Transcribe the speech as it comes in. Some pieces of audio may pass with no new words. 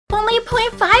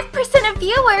98.5% of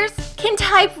viewers can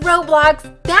type Roblox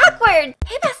backwards.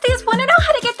 Hey besties, want to know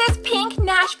how to get this pink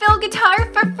Nashville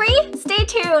guitar for free? Stay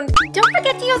tuned. Don't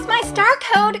forget to use my star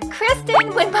code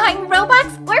KRYSTIN when buying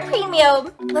Robux or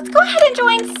Premium. Let's go ahead and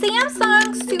join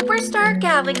Samsung Superstar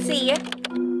Galaxy.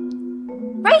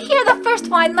 Right here, the first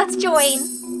one, let's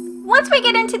join. Once we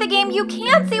get into the game, you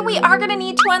can see we are going to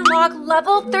need to unlock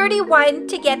level 31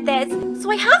 to get this.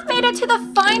 So I have made it to the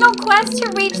final quest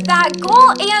to reach that goal,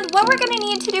 and what we're going to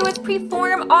need to do is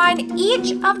perform on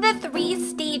each of the 3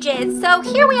 stages. So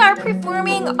here we are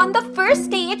performing on the first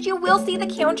stage. You will see the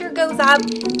counter goes up.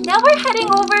 Now we're heading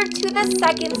over to the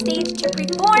second stage to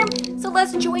perform. So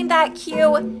let's join that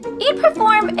queue. 8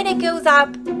 perform and it goes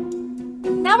up.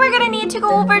 Now we're going to need to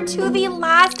go over to the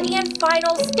last and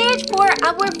final stage for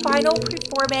our final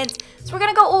performance. So we're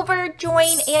going to go over,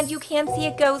 join, and you can see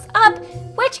it goes up,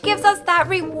 which gives us that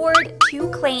reward to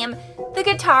claim the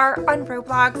guitar on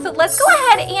Roblox. So let's go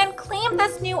ahead and claim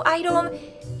this new item,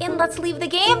 and let's leave the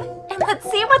game, and let's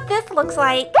see what this looks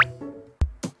like.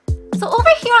 So over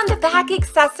here on the back,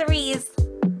 accessories.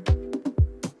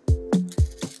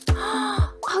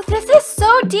 Oh, this is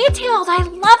so detailed. I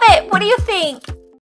love it. What do you think?